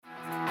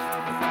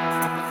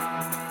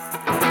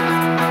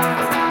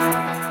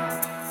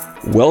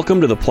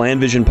Welcome to the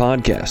PlanVision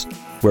podcast,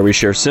 where we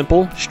share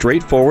simple,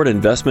 straightforward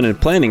investment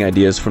and planning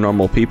ideas for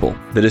normal people.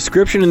 The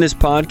description in this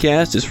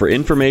podcast is for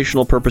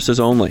informational purposes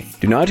only.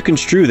 Do not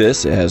construe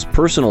this as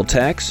personal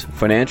tax,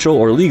 financial,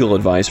 or legal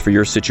advice for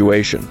your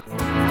situation.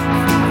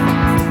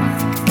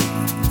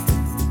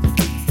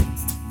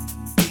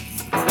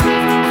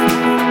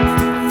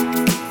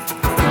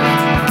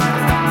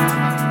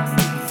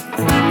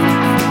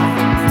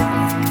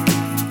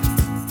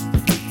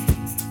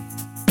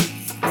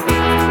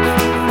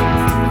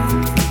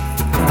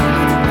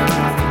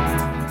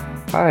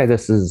 Hi,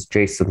 this is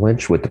Jason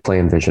Lynch with the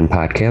PlanVision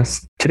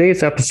podcast.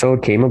 Today's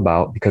episode came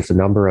about because a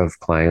number of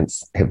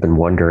clients have been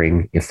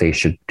wondering if they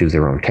should do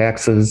their own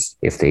taxes,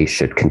 if they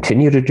should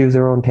continue to do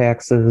their own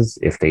taxes,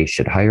 if they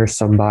should hire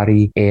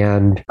somebody,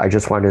 and I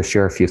just wanted to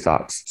share a few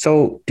thoughts.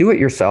 So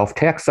do-it-yourself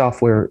tax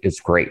software is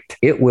great.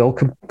 It will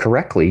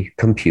correctly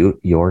compute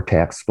your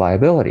tax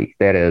liability.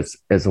 That is,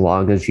 as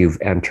long as you've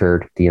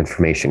entered the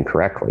information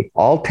correctly.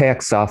 All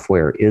tax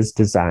software is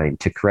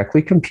designed to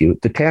correctly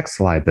compute the tax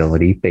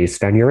liability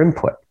based on your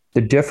input. The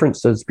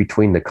differences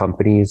between the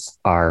companies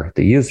are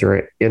the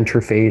user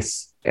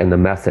interface and the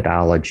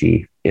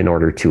methodology in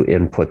order to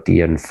input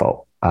the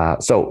info.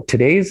 So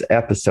today's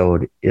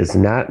episode is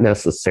not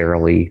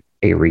necessarily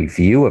a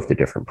review of the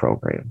different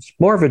programs,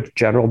 more of a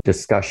general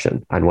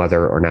discussion on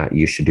whether or not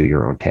you should do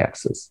your own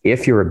taxes.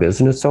 If you're a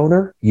business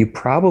owner, you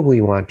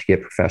probably want to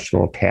get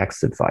professional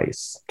tax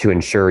advice to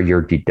ensure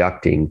you're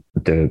deducting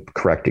the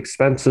correct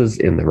expenses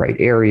in the right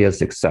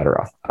areas,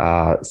 etc.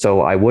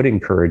 So I would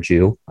encourage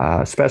you,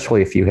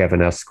 especially if you have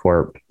an S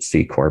Corp,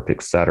 C Corp,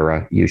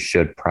 etc., you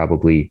should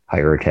probably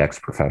hire a tax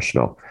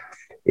professional.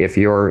 If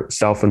you're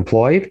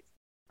self-employed,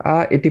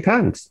 it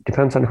depends. It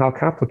depends on how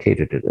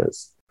complicated it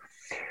is.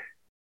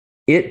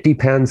 It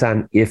depends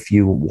on if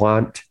you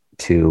want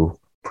to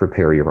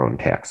prepare your own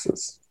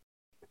taxes.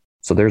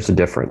 So there's a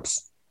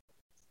difference.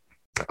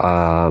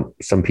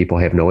 Some people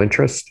have no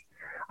interest.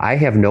 I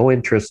have no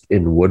interest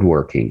in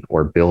woodworking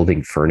or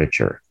building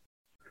furniture.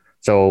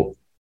 So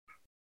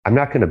I'm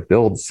not going to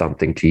build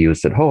something to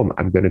use at home.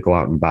 I'm going to go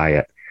out and buy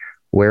it.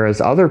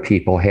 Whereas other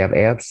people have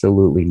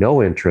absolutely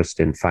no interest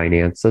in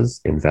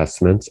finances,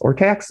 investments, or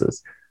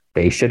taxes.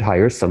 They should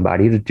hire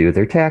somebody to do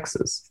their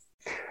taxes.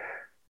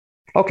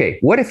 Okay,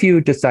 what if you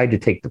decide to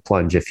take the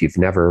plunge if you've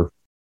never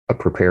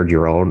prepared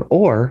your own,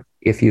 or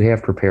if you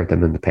have prepared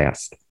them in the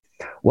past?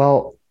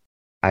 Well,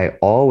 I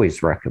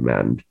always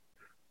recommend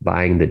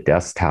buying the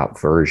desktop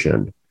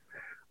version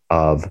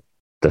of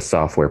the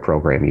software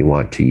program you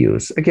want to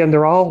use. Again,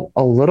 they're all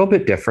a little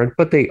bit different,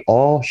 but they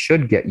all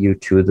should get you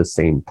to the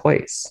same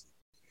place.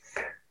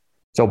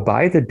 So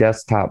buy the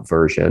desktop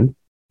version.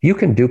 You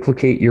can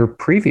duplicate your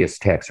previous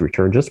tax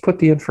return. Just put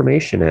the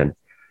information in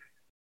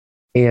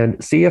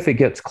and see if it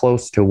gets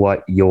close to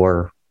what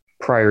your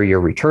prior year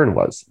return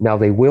was. Now,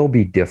 they will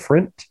be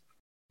different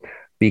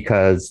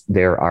because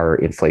there are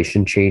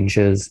inflation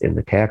changes in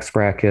the tax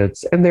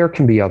brackets, and there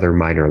can be other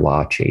minor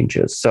law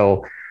changes.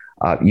 So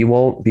you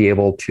won't be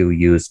able to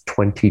use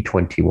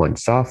 2021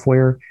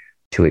 software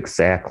to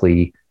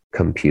exactly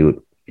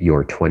compute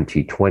your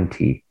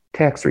 2020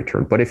 tax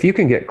return. But if you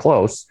can get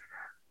close,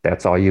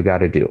 that's all you got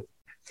to do.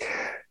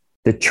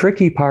 The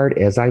tricky part,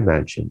 as I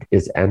mentioned,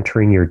 is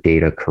entering your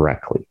data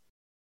correctly.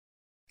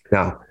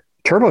 Now,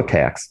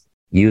 TurboTax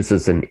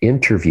uses an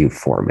interview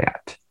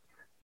format.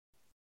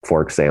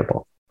 For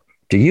example,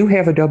 do you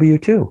have a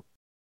W-2?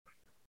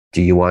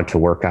 Do you want to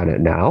work on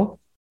it now?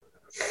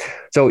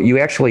 So you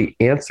actually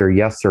answer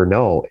yes or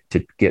no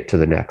to get to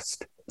the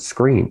next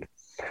screen.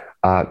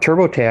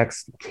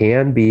 TurboTax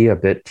can be a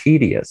bit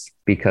tedious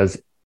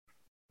because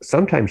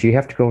sometimes you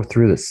have to go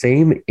through the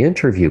same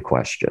interview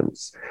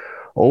questions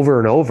over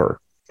and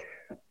over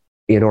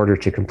in order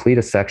to complete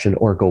a section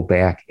or go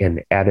back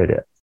and edit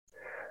it.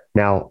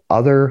 Now,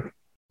 other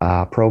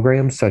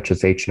programs such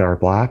as H&R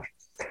Block,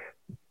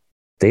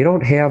 they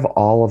don't have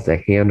all of the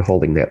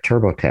hand-holding that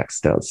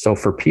TurboTax does. So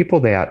for people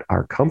that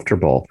are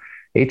comfortable,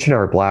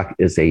 H&R Block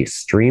is a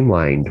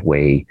streamlined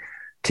way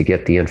to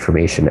get the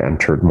information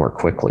entered more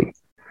quickly.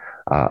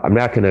 I'm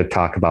not going to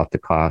talk about the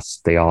costs.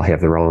 They all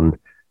have their own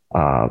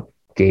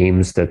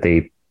games that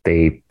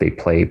they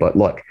play. But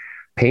look,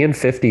 paying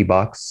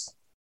 $50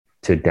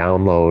 to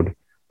download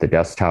the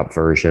desktop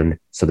version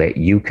so that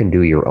you can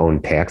do your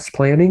own tax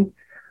planning,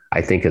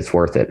 I think it's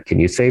worth it. Can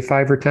you save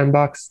 $5 or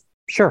 $10?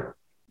 Sure.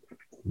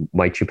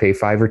 Might you pay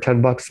 $5 or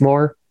 $10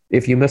 more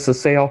if you miss a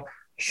sale?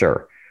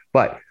 Sure.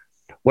 But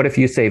what if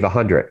you save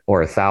 $100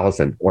 or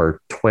 $1,000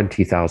 or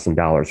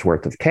 $20,000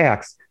 worth of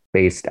tax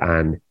based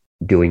on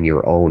doing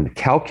your own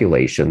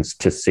calculations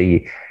to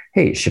see,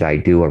 hey, should I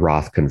do a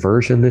Roth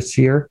conversion this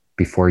year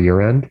before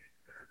year end?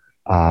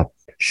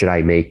 Should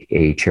I make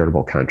a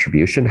charitable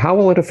contribution? How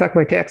will it affect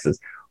my taxes?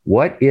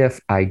 What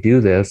if I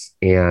do this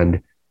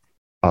and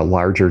a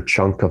larger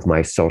chunk of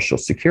my Social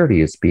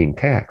Security is being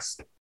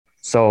taxed?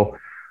 So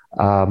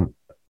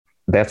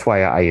that's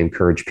why I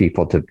encourage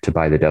people to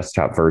buy the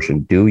desktop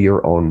version. Do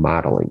your own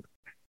modeling.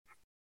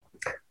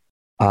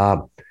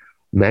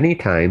 Many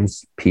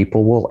times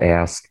people will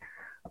ask,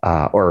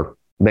 or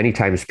many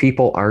times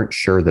people aren't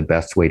sure the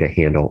best way to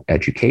handle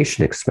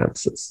education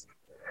expenses.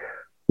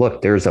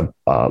 Look, there's a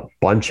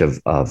bunch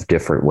of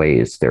different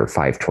ways. There are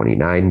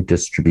 529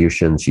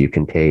 distributions you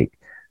can take.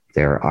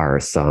 There are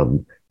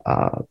some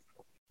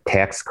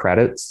tax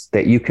credits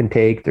that you can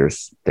take.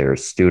 There's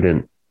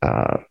student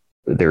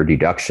there are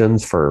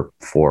deductions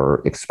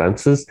for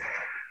expenses.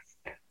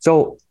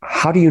 So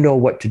how do you know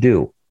what to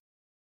do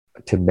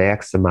to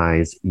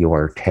maximize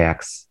your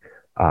tax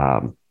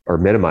or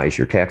minimize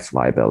your tax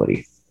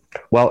liability?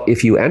 Well,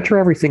 if you enter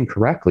everything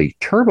correctly,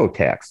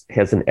 TurboTax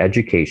has an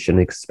education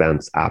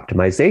expense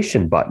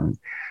optimization button.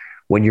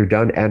 When you're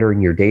done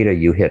entering your data,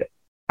 you hit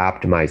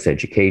Optimize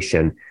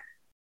Education.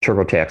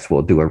 TurboTax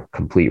will do a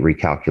complete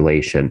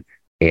recalculation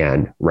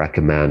and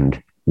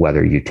recommend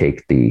whether you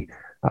take the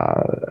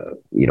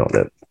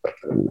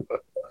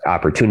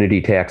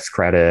opportunity tax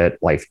credit,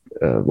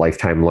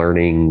 lifetime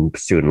learning,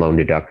 student loan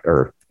deduct,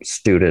 or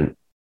student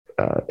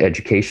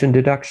education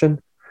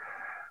deduction,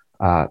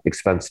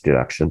 expense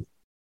deduction.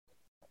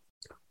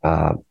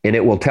 And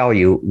it will tell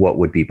you what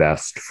would be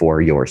best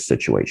for your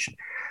situation.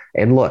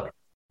 And look,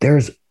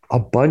 there's a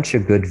bunch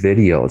of good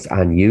videos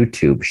on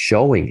YouTube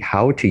showing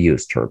how to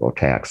use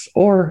TurboTax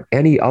or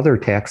any other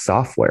tax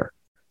software.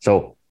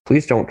 So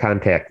please don't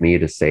contact me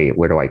to say,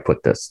 where do I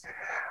put this?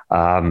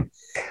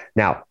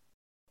 Now,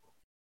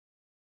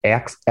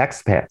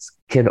 expats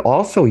can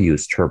also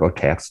use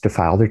TurboTax to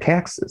file their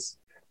taxes.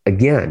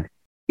 Again,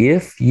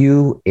 if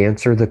you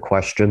answer the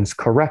questions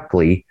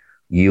correctly,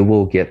 you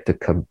will get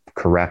the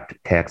correct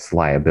tax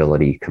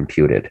liability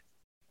computed.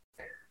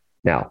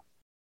 Now,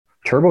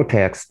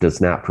 TurboTax does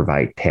not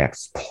provide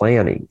tax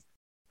planning,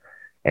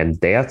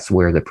 and that's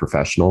where the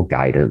professional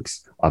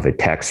guidance of a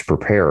tax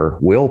preparer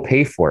will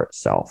pay for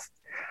itself.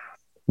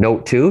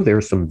 Note too,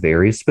 there's some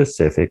very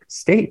specific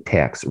state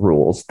tax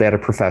rules that a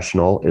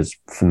professional is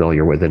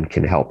familiar with and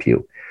can help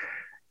you.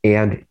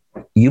 And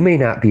you may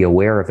not be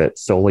aware of it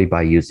solely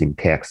by using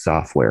tax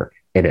software,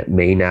 and it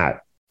may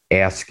not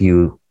ask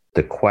you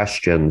the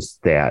questions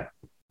that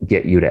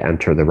get you to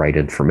enter the right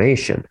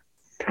information.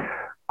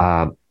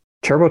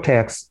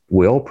 TurboTax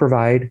will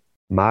provide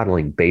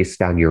modeling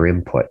based on your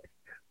input,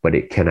 but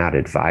it cannot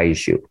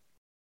advise you.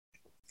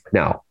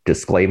 Now,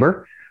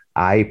 disclaimer,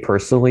 I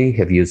personally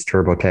have used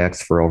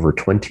TurboTax for over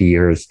 20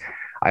 years.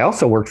 I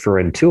also worked for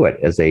Intuit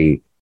as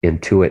a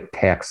Intuit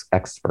tax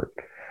expert.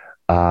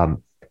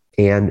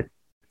 And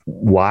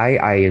why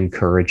I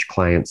encourage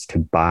clients to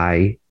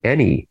buy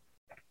any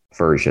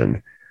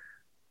version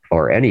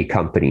or any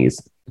company's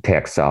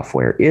tax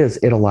software is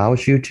it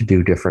allows you to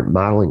do different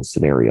modeling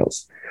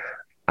scenarios.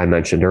 I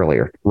mentioned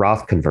earlier,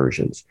 Roth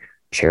conversions,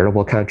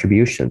 charitable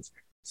contributions,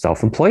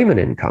 self-employment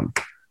income,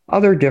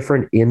 other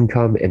different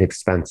income and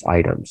expense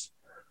items,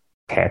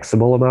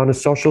 taxable amount of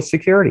Social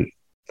Security.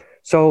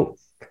 So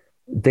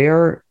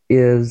there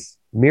is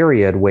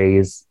myriad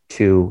ways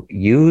to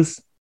use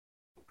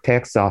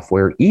tax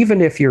software,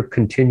 even if you're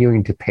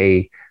continuing to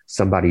pay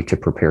somebody to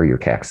prepare your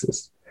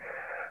taxes.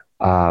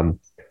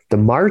 The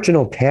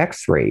marginal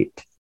tax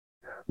rate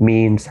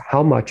means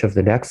how much of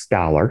the next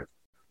dollar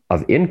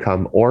of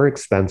income or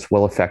expense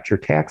will affect your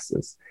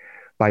taxes.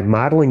 By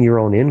modeling your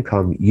own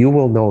income, you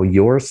will know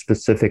your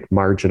specific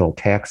marginal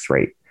tax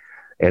rate.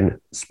 And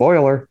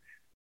spoiler,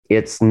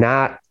 it's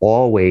not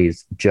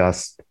always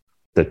just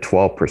the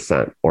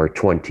 12% or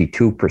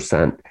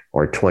 22%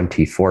 or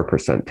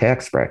 24%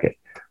 tax bracket.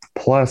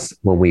 Plus,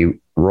 when we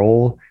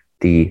roll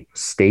the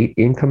state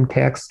income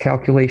tax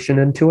calculation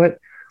into it,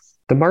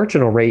 the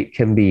marginal rate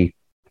can be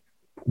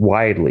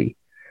widely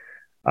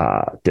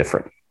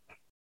different.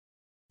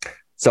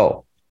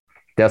 So,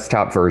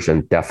 desktop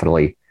version,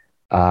 definitely.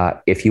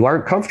 If you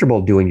aren't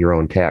comfortable doing your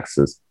own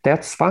taxes,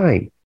 that's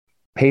fine.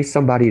 Pay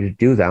somebody to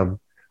do them.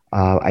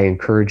 I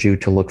encourage you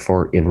to look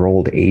for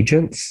enrolled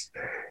agents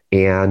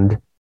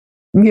and,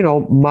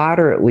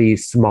 moderately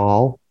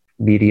small,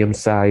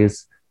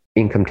 medium-sized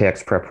income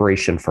tax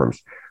preparation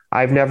firms.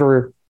 I've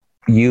never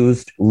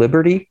used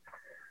Liberty.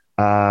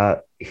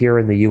 Here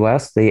in the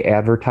US, they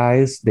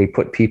advertise, they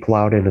put people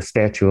out in a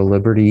Statue of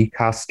Liberty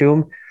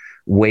costume,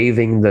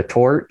 waving the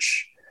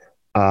torch,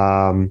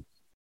 trying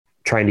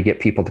to get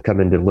people to come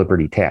into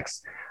Liberty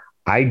Tax.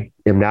 I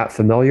am not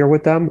familiar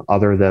with them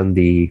other than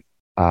the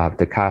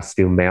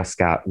costume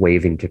mascot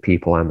waving to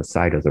people on the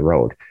side of the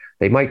road.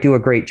 They might do a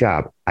great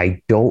job.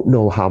 I don't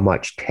know how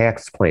much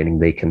tax planning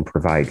they can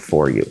provide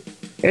for you.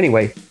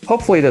 Anyway,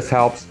 hopefully this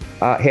helps.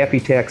 Happy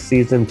tax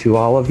season to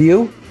all of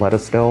you. Let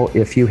us know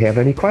if you have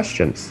any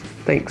questions.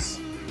 Thanks.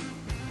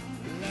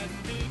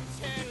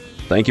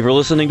 Thank you for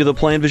listening to the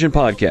PlanVision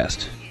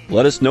podcast.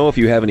 Let us know if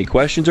you have any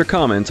questions or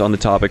comments on the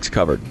topics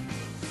covered.